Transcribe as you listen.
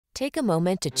Take a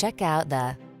moment to check out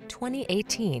the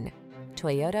 2018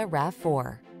 Toyota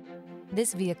RAV4.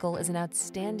 This vehicle is an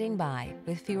outstanding buy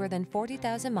with fewer than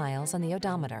 40,000 miles on the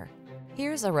odometer.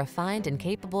 Here's a refined and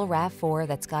capable RAV4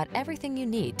 that's got everything you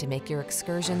need to make your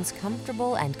excursions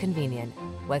comfortable and convenient.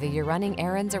 Whether you're running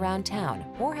errands around town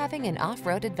or having an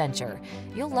off-road adventure,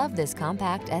 you'll love this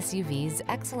compact SUV's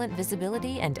excellent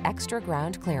visibility and extra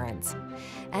ground clearance.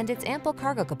 And its ample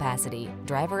cargo capacity,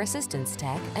 driver assistance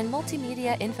tech, and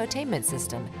multimedia infotainment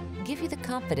system give you the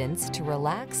confidence to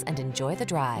relax and enjoy the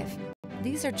drive.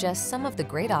 These are just some of the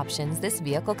great options this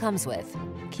vehicle comes with: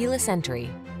 keyless entry,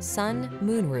 sun,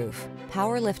 moonroof,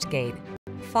 power liftgate,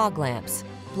 fog lamps,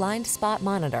 blind spot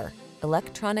monitor,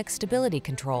 electronic stability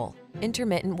control,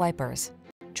 intermittent wipers,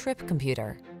 trip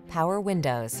computer, power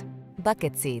windows,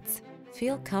 bucket seats.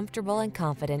 Feel comfortable and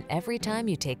confident every time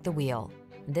you take the wheel.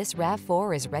 This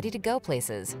RAV4 is ready to go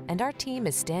places, and our team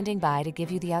is standing by to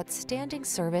give you the outstanding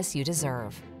service you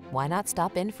deserve. Why not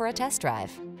stop in for a test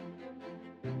drive?